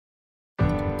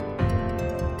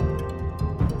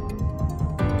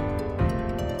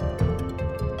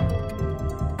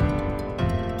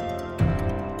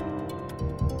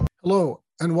Hello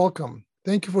and welcome.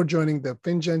 Thank you for joining the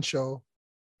Finjan Show.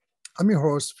 I'm your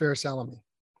host, Faris Alami.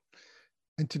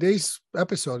 And today's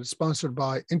episode is sponsored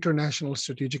by International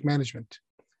Strategic Management,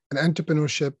 an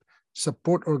entrepreneurship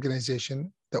support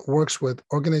organization that works with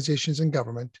organizations and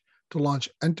government to launch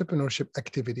entrepreneurship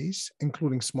activities,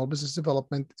 including small business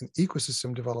development and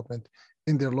ecosystem development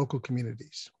in their local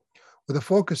communities, with a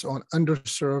focus on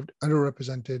underserved,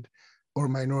 underrepresented, or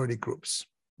minority groups.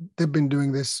 They've been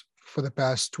doing this for the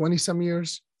past 20 some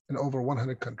years in over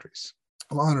 100 countries.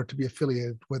 I'm honored to be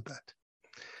affiliated with that.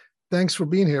 Thanks for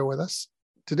being here with us.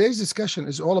 Today's discussion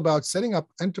is all about setting up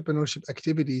entrepreneurship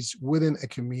activities within a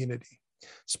community,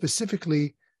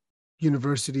 specifically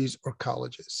universities or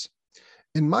colleges.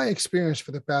 In my experience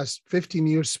for the past 15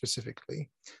 years specifically,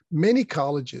 many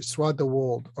colleges throughout the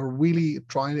world are really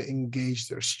trying to engage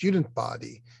their student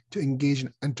body to engage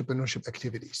in entrepreneurship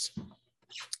activities.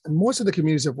 And most of the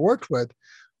communities I've worked with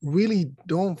really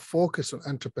don't focus on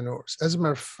entrepreneurs. As a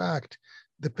matter of fact,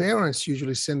 the parents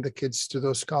usually send the kids to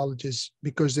those colleges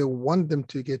because they want them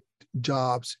to get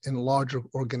jobs in larger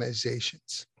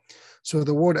organizations. So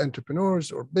the word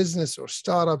entrepreneurs or business or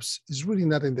startups is really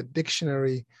not in the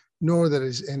dictionary, nor that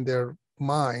is in their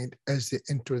mind as they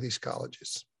enter these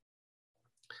colleges.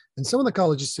 And some of the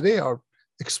colleges today are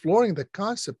exploring the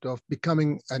concept of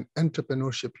becoming an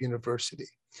entrepreneurship university.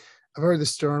 I've heard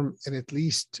this term in at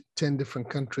least 10 different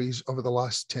countries over the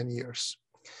last 10 years.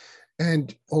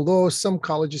 And although some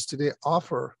colleges today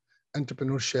offer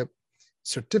entrepreneurship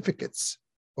certificates,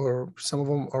 or some of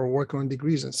them are working on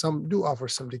degrees, and some do offer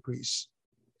some degrees,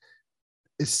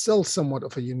 it's still somewhat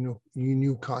of a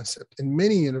unique concept. In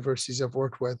many universities I've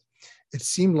worked with, it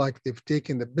seemed like they've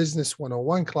taken the Business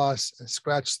 101 class and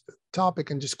scratched the topic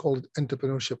and just called it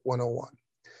Entrepreneurship 101.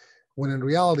 When in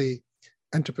reality,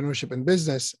 entrepreneurship and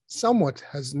business somewhat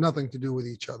has nothing to do with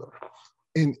each other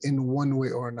in one way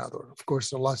or another. Of course,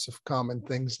 there are lots of common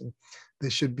things and they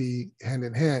should be hand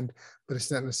in hand, but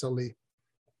it's not necessarily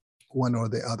one or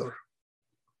the other.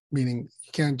 Meaning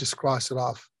you can't just cross it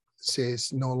off, say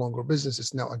it's no longer business,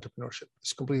 it's now entrepreneurship.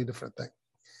 It's a completely different thing.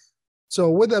 So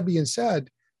with that being said,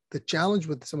 the challenge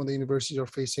with some of the universities are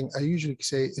facing, I usually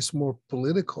say, is more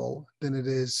political than it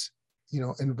is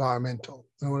environmental.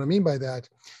 And what I mean by that,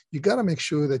 you got to make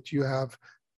sure that you have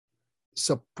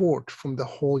support from the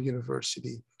whole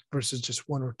university versus just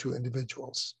one or two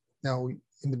individuals. Now,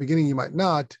 in the beginning, you might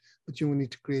not, but you will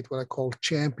need to create what I call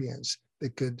champions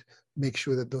that could make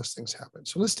sure that those things happen.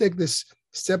 So let's take this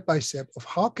step by step of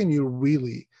how can you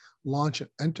really launch an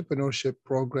entrepreneurship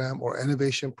program or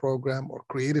innovation program or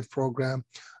creative program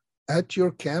at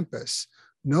your campus,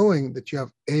 knowing that you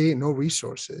have A, no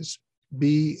resources,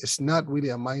 B, it's not really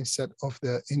a mindset of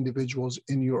the individuals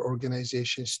in your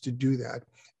organizations to do that.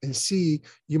 And C,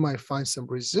 you might find some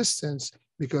resistance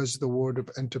because the word of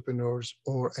entrepreneurs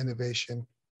or innovation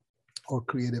or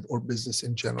creative or business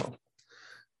in general.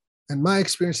 And my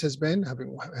experience has been,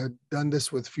 having done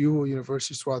this with few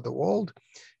universities throughout the world,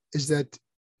 is that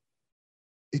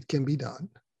it can be done.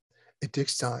 It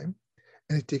takes time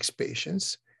and it takes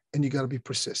patience, and you got to be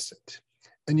persistent.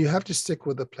 And you have to stick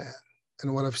with the plan.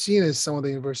 And what I've seen is some of the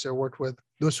universities I worked with,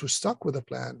 those who stuck with the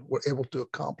plan were able to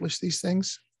accomplish these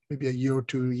things maybe a year or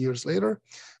 2 years later.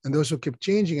 And those who kept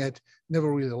changing it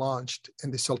never really launched,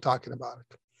 and they're still talking about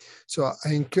it. So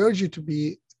I encourage you to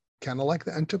be kind of like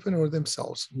the entrepreneur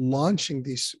themselves, launching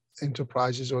these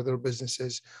enterprises or their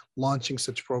businesses, launching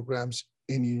such programs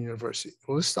in your university.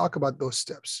 Well, let's talk about those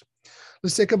steps.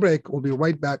 Let's take a break. We'll be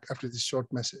right back after this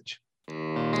short message.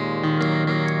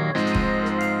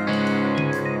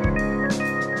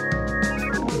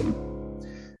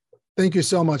 Thank you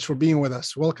so much for being with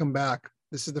us. Welcome back.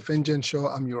 This is the Finjan Show.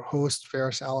 I'm your host,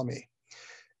 Faris Alami.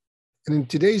 And in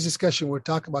today's discussion, we're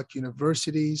talking about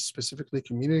universities, specifically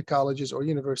community colleges or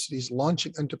universities,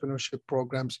 launching entrepreneurship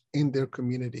programs in their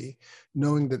community,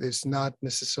 knowing that it's not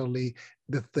necessarily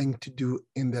the thing to do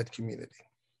in that community.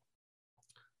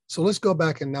 So let's go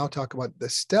back and now talk about the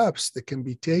steps that can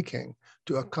be taken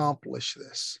to accomplish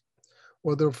this.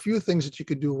 Well, there are a few things that you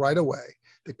could do right away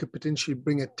that could potentially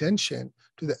bring attention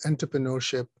to the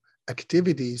entrepreneurship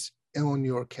activities on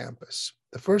your campus.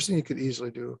 The first thing you could easily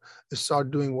do is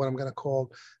start doing what I'm going to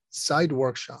call side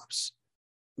workshops,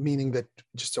 meaning that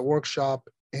just a workshop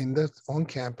on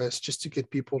campus just to get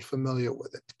people familiar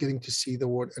with it, getting to see the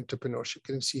word entrepreneurship,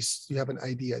 getting to see you have an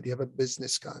idea, do you have a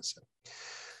business concept.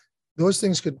 Those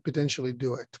things could potentially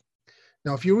do it.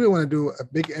 Now, if you really want to do a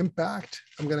big impact,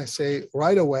 I'm going to say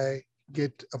right away,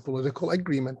 get a political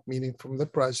agreement, meaning from the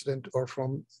president or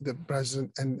from the president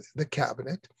and the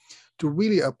cabinet, to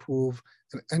really approve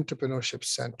an entrepreneurship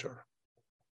center.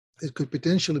 it could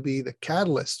potentially be the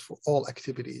catalyst for all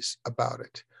activities about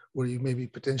it, where you maybe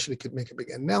potentially could make a big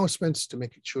announcements to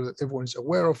make sure that everyone's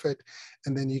aware of it,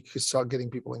 and then you could start getting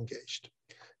people engaged.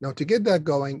 Now, to get that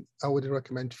going, I would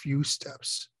recommend few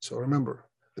steps. So remember,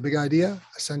 the big idea,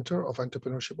 a center of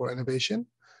entrepreneurship or innovation,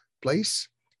 place,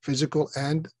 physical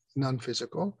and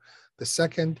non-physical. The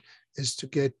second is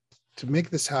to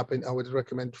make this happen, I would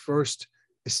recommend first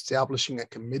establishing a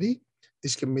committee.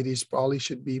 These committees probably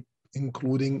should be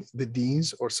including the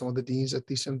deans or some of the deans at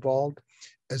least involved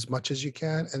as much as you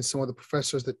can, and some of the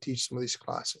professors that teach some of these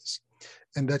classes.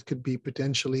 And that could be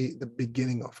potentially the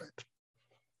beginning of it.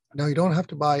 Now, you don't have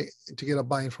to get a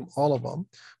buy-in from all of them,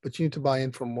 but you need to buy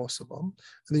in from most of them.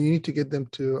 And then you need to get them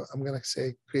to, I'm going to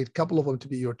say, create a couple of them to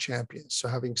be your champions. So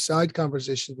having side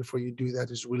conversations before you do that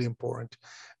is really important.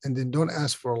 And then don't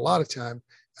ask for a lot of time,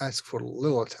 ask for a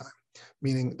little time.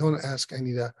 Meaning, don't ask, I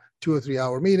need a 2 or 3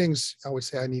 hour meetings. I would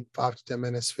say I need 5 to 10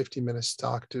 minutes, 15 minutes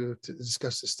talk to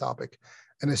discuss this topic.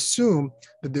 And assume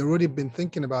that they've already been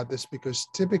thinking about this, because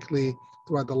typically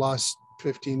throughout the last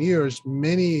 15 years,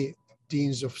 many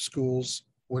deans of schools,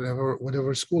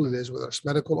 whatever school it is, whether it's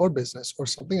medical or business or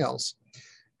something else,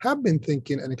 have been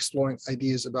thinking and exploring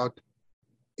ideas about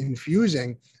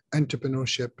infusing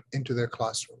entrepreneurship into their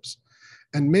classrooms.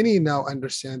 And many now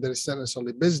understand that it's not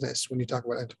necessarily business when you talk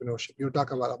about entrepreneurship. You're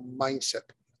talking about a mindset,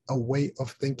 a way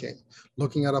of thinking,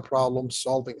 looking at a problem,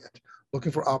 solving it,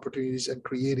 looking for opportunities and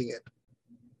creating it.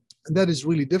 And that is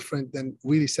really different than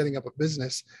really setting up a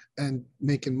business and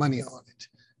making money on it.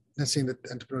 I'm not saying that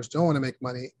entrepreneurs don't want to make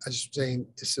money. I'm just saying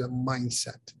it's a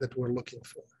mindset that we're looking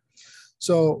for.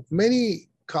 So many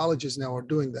colleges now are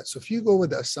doing that. So if you go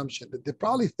with the assumption that they're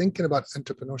probably thinking about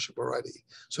entrepreneurship already,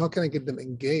 so how can I get them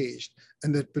engaged?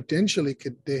 And that potentially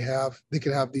they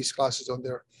could have these classes on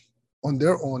their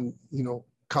own,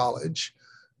 college.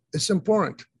 It's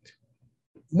important.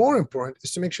 More important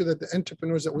is to make sure that the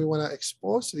entrepreneurs that we want to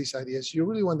expose to these ideas, you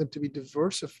really want them to be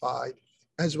diversified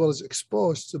as well as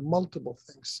exposed to multiple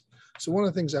things. So one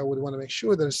of the things I would want to make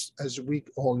sure that is, as we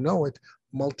all know it,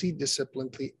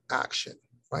 multidisciplinary action,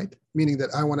 right? Meaning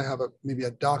that I want to have maybe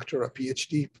a doctor, a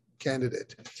PhD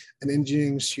candidate, an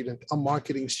engineering student, a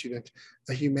marketing student,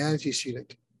 a humanities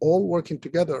student, all working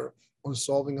together on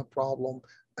solving a problem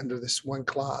under this one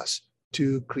class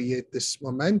to create this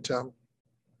momentum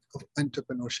of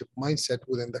entrepreneurship mindset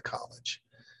within the college.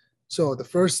 So the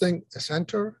first thing, a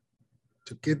center.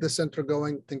 To get the center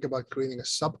going, think about creating a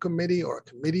subcommittee or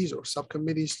committees or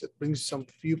subcommittees that brings some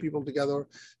few people together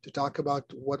to talk about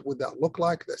what would that look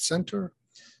like, that center.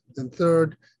 Then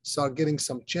third, start getting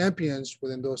some champions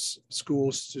within those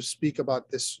schools to speak about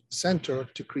this center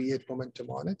to create momentum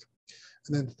on it.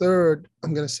 And then third,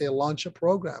 I'm going to say launch a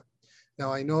program.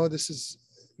 Now, I know this is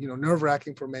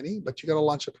nerve-wracking for many, but you got to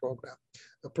launch a program.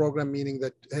 A program meaning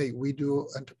that, hey, we do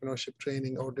entrepreneurship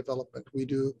training or development. We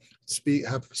do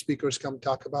have speakers come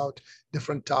talk about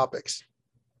different topics.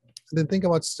 And then think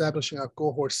about establishing a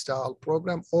cohort style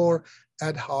program or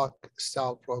ad hoc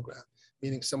style program,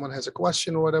 meaning someone has a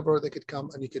question or whatever, they could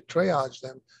come and you could triage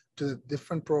them to the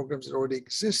different programs that already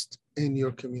exist in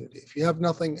your community. If you have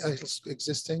nothing else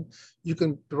existing, you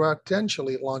can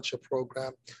potentially launch a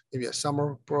program, maybe a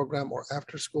summer program or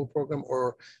after school program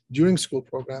or during school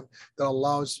program that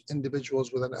allows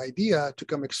individuals with an idea to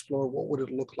come explore what would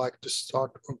it look like to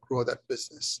start or grow that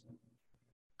business.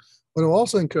 What I'll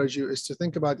also encourage you is to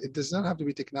think about, it does not have to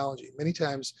be technology. Many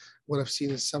times what I've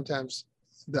seen is sometimes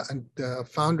the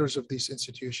founders of these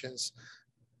institutions,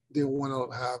 they want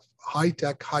to have high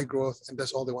tech, high growth, and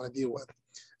that's all they want to deal with.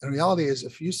 And the reality is,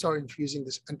 if you start infusing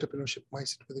this entrepreneurship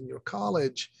mindset within your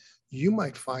college, you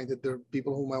might find that there are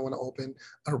people who might want to open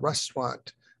a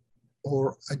restaurant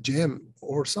or a gym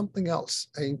or something else.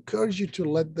 I encourage you to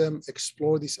let them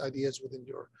explore these ideas within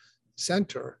your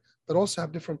center, but also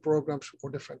have different programs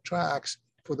or different tracks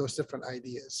for those different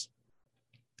ideas.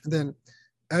 And then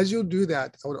as you do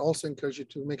that, I would also encourage you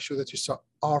to make sure that you start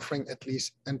offering at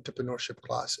least entrepreneurship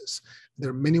classes.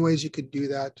 There are many ways you could do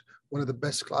that. One of the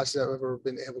best classes I've ever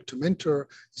been able to mentor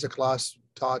is a class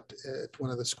taught at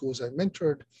one of the schools I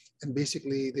mentored. And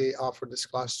basically they offer this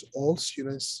class to all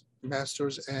students,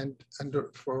 masters and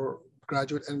for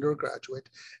graduate and undergraduate.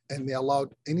 And they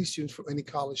allowed any students from any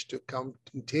college to come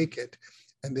and take it.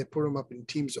 And they put them up in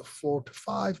teams of 4 to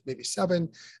 5, maybe 7,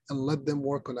 and let them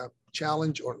work on a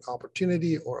challenge or an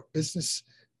opportunity or a business,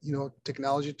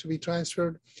 technology to be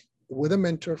transferred with a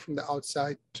mentor from the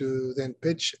outside to then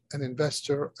pitch an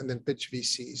investor and then pitch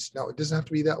VCs. Now, it doesn't have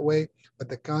to be that way, but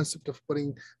the concept of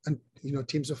putting,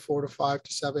 teams of 4 to 5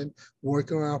 to 7,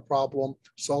 working on a problem,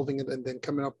 solving it, and then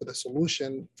coming up with a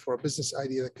solution for a business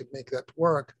idea that could make that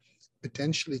work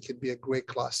potentially could be a great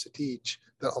class to teach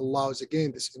that allows,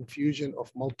 again, this infusion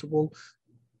of multiple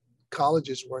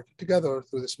colleges working together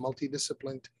through this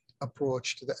multidisciplined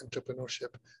approach to the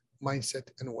entrepreneurship mindset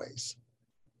and ways.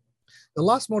 There's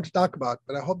lots more to talk about,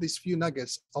 but I hope these few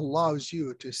nuggets allows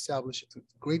you to establish a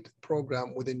great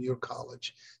program within your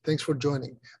college. Thanks for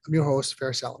joining. I'm your host,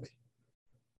 Faris Alami.